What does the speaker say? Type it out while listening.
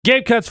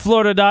Game Cuts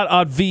Florida not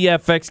on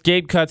VFX.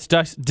 Game Cuts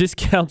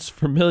discounts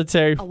for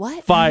military,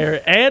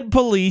 fire, and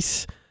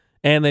police.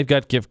 And they've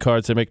got gift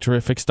cards that make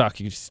terrific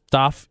stocking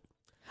stuff.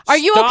 Are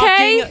you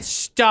okay? Stocking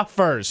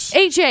stuffers.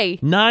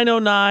 AJ.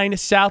 909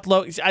 South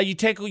Low.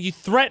 You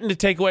threaten to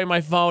take away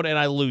my phone, and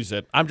I lose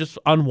it. I'm just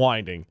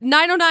unwinding.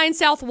 909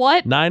 South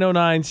what?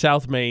 909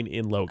 South Main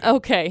in Logan.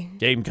 Okay.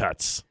 Game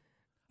Cuts.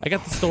 I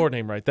got the store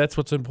name right. That's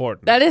what's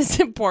important. That is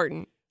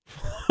important.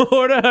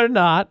 Florida or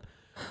not,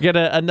 you get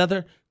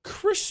another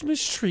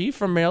Christmas tree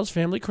from Merrill's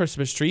Family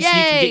Christmas Tree. Yay. So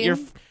you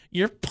can get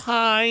your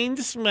pine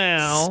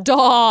smell.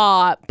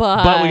 Stop.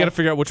 But we got to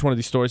figure out which one of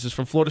these stories is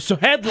from Florida. So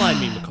headline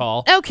me,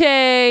 McCall.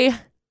 Okay.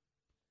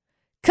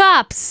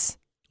 Cops.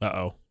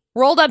 Uh-oh.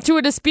 Rolled up to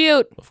a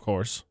dispute. Of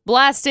course.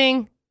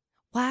 Blasting.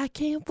 Why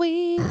can't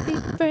we be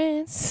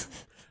friends?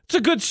 It's a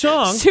good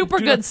song. Super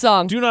good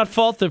song. Do not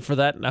fault them for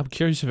that. I'm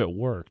curious if it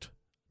worked.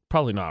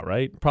 Probably not,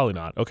 right? Probably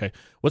not. Okay.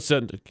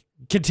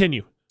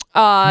 Continue.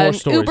 An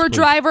stories, Uber please.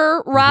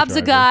 driver robs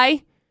a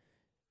guy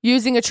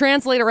using a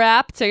translator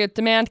app to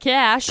demand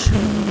cash.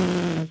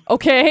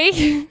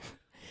 Okay.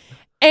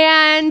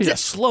 And the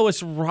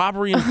slowest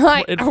robbery in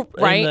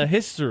the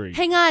history.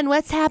 Hang on,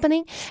 what's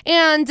happening?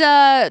 And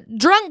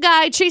drunk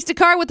guy chased a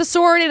car with a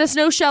sword and a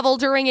snow shovel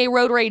during a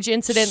road rage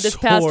incident this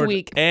past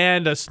week.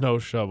 And a snow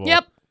shovel.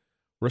 Yep.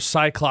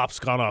 Recyclops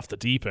gone off the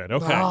deep end.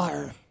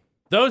 Okay.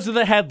 Those are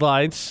the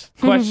headlines.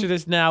 Question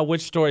is now,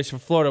 which stories from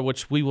Florida,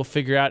 which we will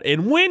figure out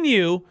and win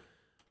you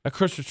a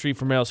Christmas tree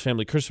from Merrill's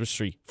Family Christmas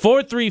Tree.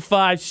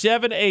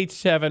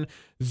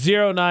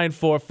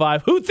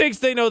 435-787-0945. Who thinks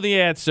they know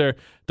the answer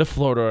to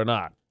Florida or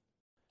not?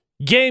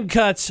 Game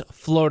Cuts,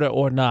 Florida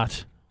or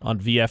not, on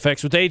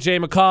VFX with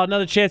AJ McCall.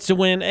 Another chance to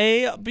win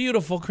a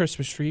beautiful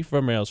Christmas tree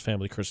from Merrill's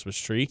Family Christmas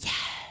Tree. Yes.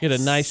 Get a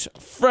nice,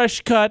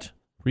 fresh cut,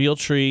 real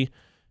tree.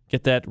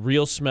 Get that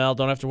real smell.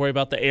 Don't have to worry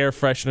about the air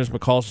fresheners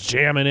McCall's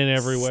jamming in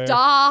everywhere.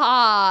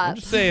 Stop. I'm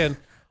just saying.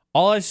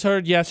 All I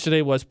heard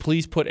yesterday was,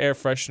 please put air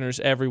fresheners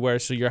everywhere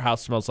so your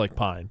house smells like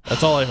pine.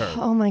 That's all I heard.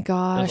 Oh, my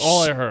gosh. That's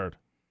all I heard.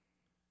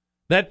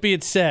 That being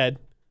said,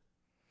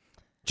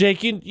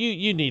 Jake, you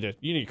need it.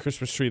 You need a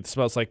Christmas tree that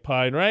smells like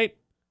pine, right?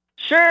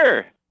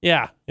 Sure.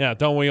 Yeah,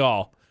 don't we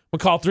all?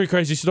 McCall, 3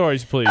 crazy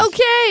stories, please.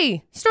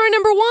 Okay. Story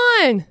number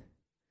 1.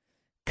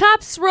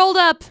 Cops rolled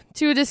up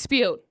to a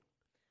dispute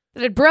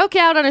that had broke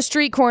out on a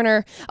street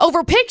corner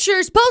over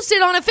pictures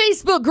posted on a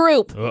Facebook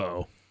group.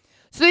 Uh-oh.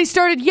 So they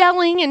started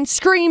yelling and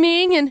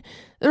screaming, and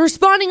the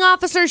responding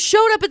officers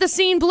showed up at the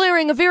scene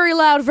blaring a very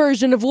loud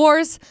version of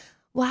War's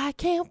Why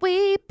Can't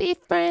We Be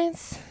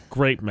Friends?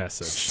 Great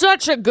message.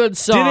 Such a good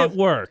song. Did it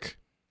work?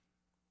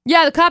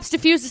 Yeah, the cops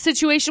diffused the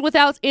situation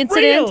without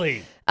incident.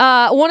 Really?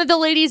 One of the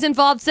ladies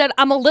involved said,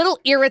 "I'm a little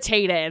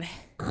irritated."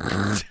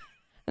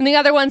 And the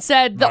other one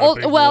said,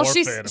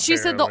 she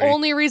said the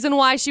only reason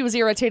why she was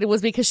irritated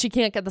was because she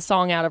can't get the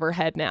song out of her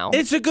head now.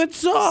 It's a good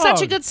song.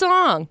 Such a good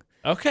song.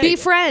 Okay. Be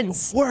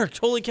friends. It worked.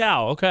 Holy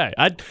cow. Okay.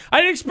 I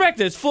didn't expect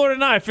this. Florida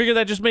and I figured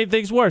that just made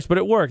things worse, but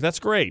it worked. That's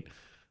great.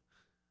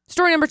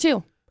 Story number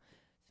 2.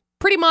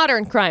 Pretty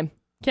modern crime.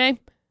 Okay.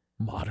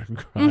 Modern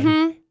crime.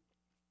 Mm-hmm.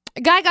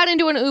 A guy got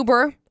into an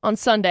Uber on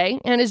Sunday,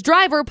 and his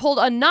driver pulled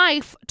a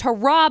knife to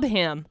rob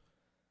him.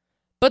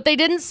 But they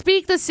didn't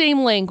speak the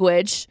same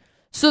language,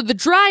 so the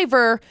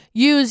driver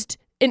used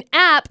an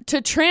app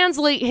to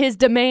translate his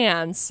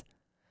demands.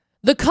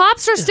 The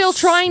cops are still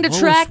trying to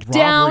track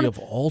down... of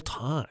all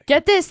time.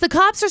 Get this. The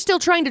cops are still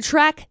trying to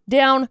track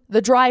down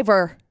the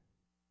driver.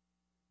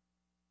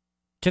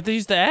 Can't they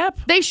use the app?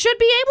 They should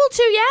be able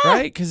to, yeah.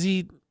 Right? Because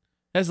he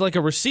has like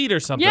a receipt or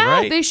something, yeah,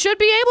 right? Yeah, they should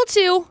be able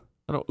to.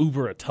 I don't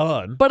Uber a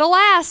ton. But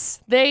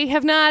alas, they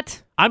have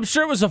not. I'm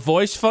sure it was a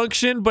voice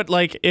function, but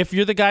like if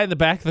you're the guy in the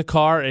back of the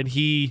car and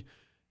he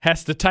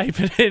has to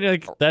type it in,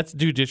 like, that's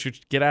dude,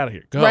 just get out of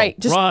here. Go. Right.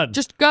 Run.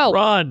 Just go.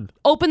 Run.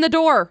 Open the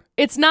door.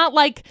 It's not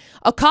like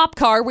a cop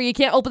car where you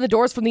can't open the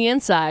doors from the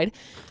inside.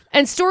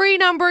 And story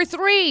number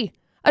 3.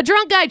 A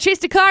drunk guy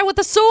chased a car with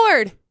a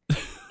sword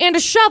and a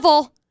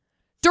shovel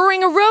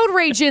during a road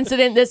rage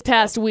incident this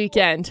past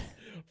weekend.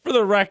 For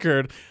the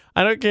record,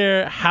 I don't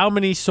care how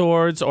many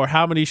swords or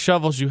how many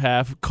shovels you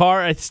have.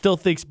 Car, I still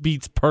think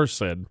beats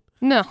person.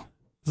 No.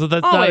 So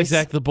that's not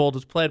exactly the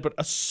boldest plan, but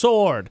a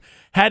sword.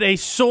 Had a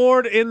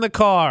sword in the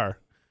car.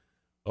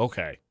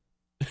 Okay.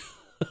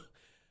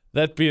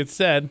 That being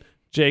said,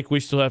 Jake, we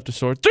still have to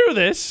sort through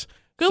this.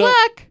 Good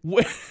luck.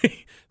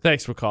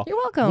 Thanks, McCall. You're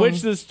welcome. Which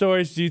of the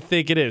stories do you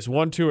think it is?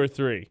 1, 2, or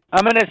 3?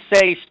 I'm going to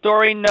say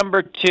story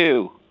number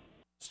 2.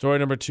 Story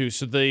number 2.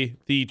 So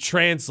the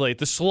translate,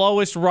 the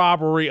slowest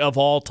robbery of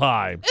all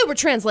time. Uber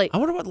translate. I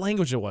wonder what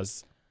language it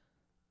was.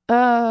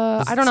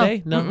 I don't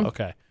know. No? Mm-mm.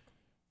 Okay.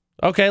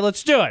 Okay,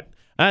 let's do it.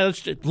 I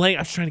was trying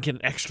to get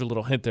an extra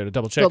little hint there to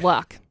double check. Good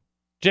luck.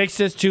 Jake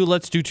says 2.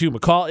 Let's do 2.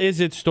 McCall, is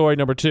it story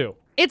number 2?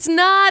 It's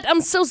not. I'm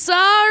so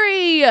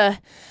sorry. It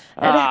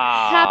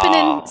happened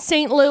in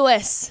St.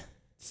 Louis.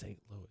 St.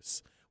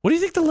 Louis. What do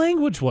you think the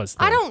language was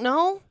then? I don't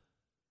know.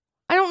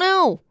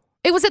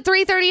 It was at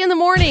 3:30 in the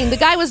morning. The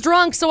guy was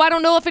drunk, so I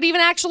don't know if it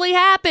even actually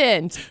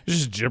happened. This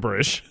is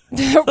gibberish.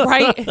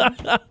 Right?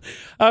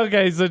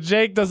 Okay, so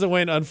Jake doesn't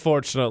win,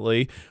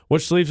 unfortunately,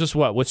 which leaves us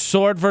what? With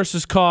sword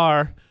versus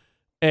car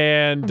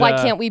and... Why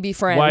can't we be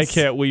friends? Why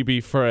can't we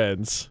be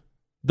friends?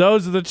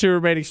 Those are the two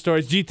remaining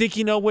stories. Do you think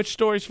you know which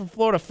stories from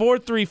Florida?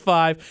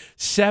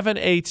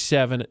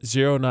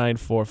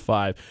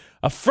 435-787-0945.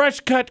 A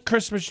fresh-cut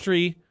Christmas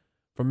tree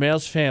from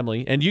Male's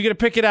family, and you get to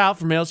pick it out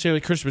from Male's family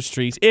Christmas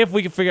trees if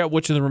we can figure out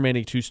which of the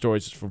remaining two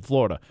stories is from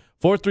Florida.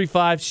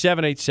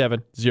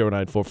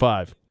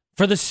 435-787-0945.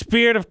 For the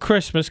spirit of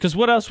Christmas, because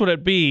what else would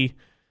it be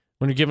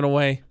when you're giving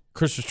away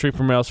Christmas tree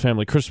from Male's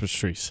family Christmas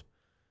trees?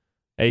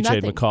 AJ and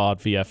Nothing. McCall at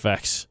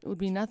VFX. It would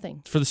be nothing.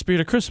 It's for the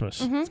spirit of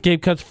Christmas. Mm-hmm. It's Game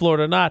Cuts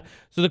Florida or not.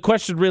 So the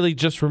question really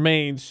just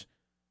remains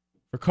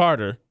for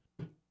Carter.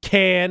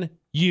 Can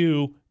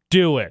you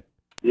do it?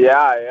 Yeah,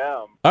 I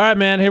am. All right,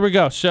 man. Here we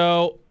go.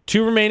 So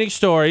 2 remaining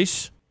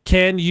stories.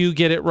 Can you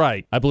get it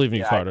right? I believe in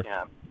you, Yeah, Carter. I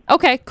can.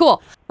 Okay,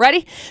 cool.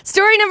 Ready?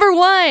 Story number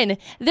 1.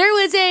 There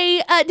was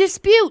a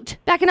dispute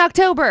back in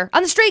October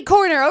on the street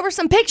corner over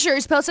some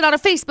pictures posted on a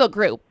Facebook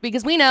group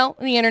because we know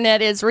the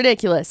internet is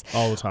ridiculous.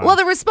 All the time. Well,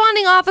 the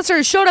responding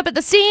officers showed up at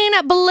the scene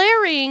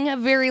blaring a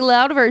very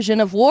loud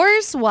version of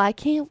Wars. Why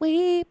can't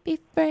we be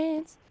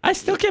friends? I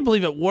still can't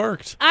believe it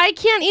worked. I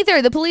can't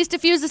either. The police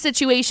diffused the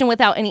situation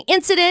without any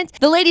incident.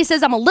 The lady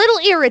says, I'm a little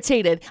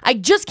irritated. I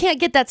just can't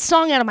get that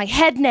song out of my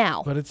head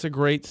now. But it's a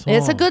great song.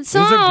 It's a good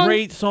song. It's a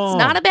great song.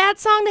 It's not a bad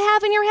song to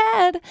have in your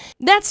head.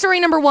 That's story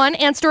number 1.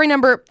 And story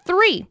number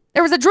 3.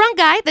 There was a drunk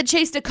guy that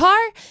chased a car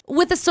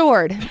with a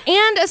sword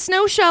and a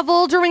snow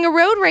shovel during a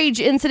road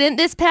rage incident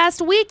this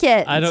past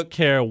weekend. I don't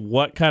care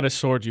what kind of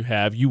sword you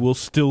have, you will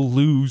still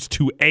lose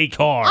to a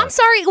car. I'm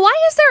sorry. Why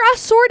is there a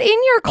sword in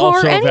your car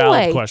also a anyway?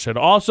 valid question.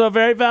 Also a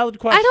very valid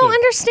question. I don't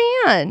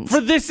understand.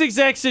 For this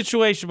exact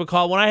situation,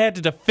 McCall, when I had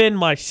to defend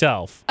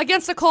myself.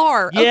 Against a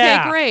car. Yeah.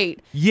 Okay,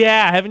 great.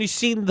 Yeah, haven't you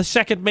seen the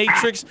second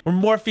Matrix where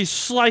Morpheus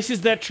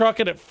slices that truck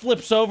and it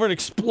flips over and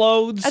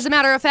explodes? As a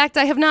matter of fact,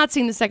 I have not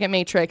seen the second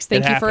Matrix.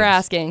 Thank you for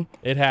asking.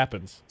 It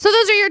happens. So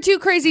those are your 2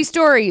 crazy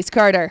stories,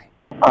 Carter.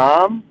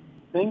 I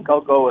think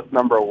I'll go with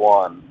number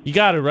 1. You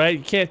got it, right?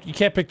 You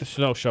can't pick the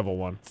snow shovel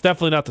one. It's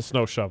definitely not the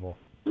snow shovel.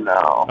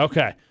 No.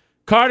 Okay.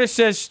 Carter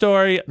says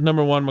story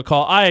number 1,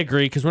 McCall. I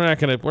agree, because we're not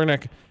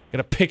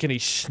gonna pick any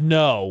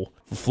snow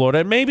for Florida.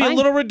 And maybe Fine. a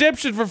little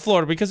redemption for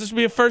Florida, because this will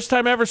be a first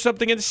time ever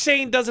something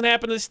insane doesn't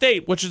happen in the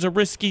state, which is a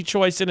risky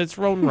choice in its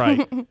own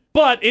right.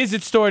 But is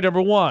it story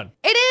number 1?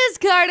 It is,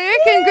 Carter.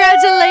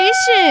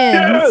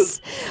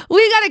 Congratulations.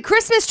 We got a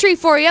Christmas tree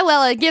for you.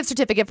 Well, a gift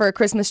certificate for a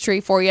Christmas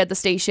tree for you at the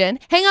station.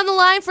 Hang on the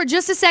line for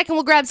just a second.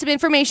 We'll grab some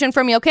information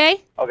from you,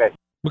 okay? Okay.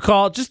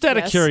 McCall, just out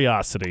of Yes.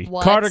 curiosity,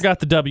 What? Carter got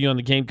the W on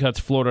the Game Cuts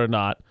Florida or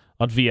not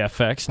on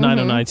VFX,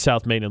 909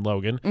 South Main and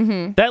Logan.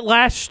 Mm-hmm. That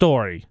last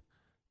story,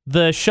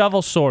 the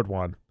shovel sword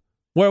one,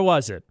 where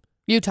was it?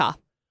 Utah.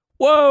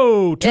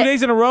 Whoa, 2 It-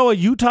 days in a row, a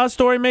Utah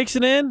story makes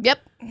it in? Yep.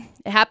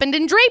 It happened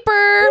in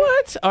Draper.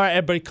 What? All right,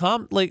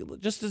 everybody,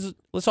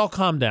 let's all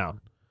calm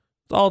down.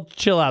 Let's all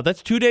chill out.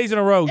 That's 2 days in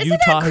a row. Isn't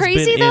Utah that crazy,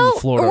 has been though? in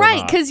Florida. or Right,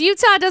 not. because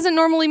Utah doesn't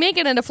normally make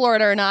it into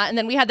Florida or not. And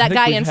then we had that think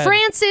guy we've in had-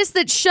 Francis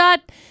that shot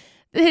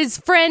his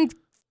friend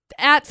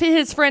at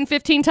his friend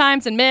 15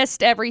 times and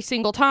missed every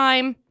single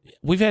time.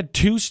 We've had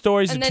 2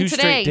 stories in And then 2 today.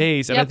 straight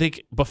days, and I Yep.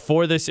 think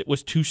before this it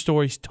was 2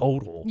 stories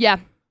total. Yeah.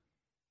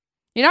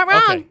 You're not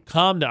wrong. Okay,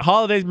 calm down.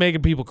 Holidays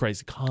making people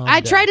crazy. Calm I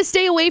down. try to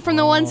stay away from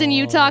the ones in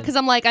Utah because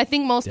I'm like, I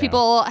think most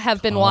people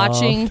have been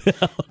watching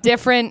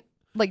different,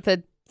 like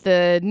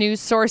the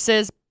news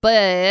sources,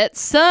 but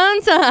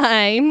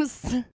sometimes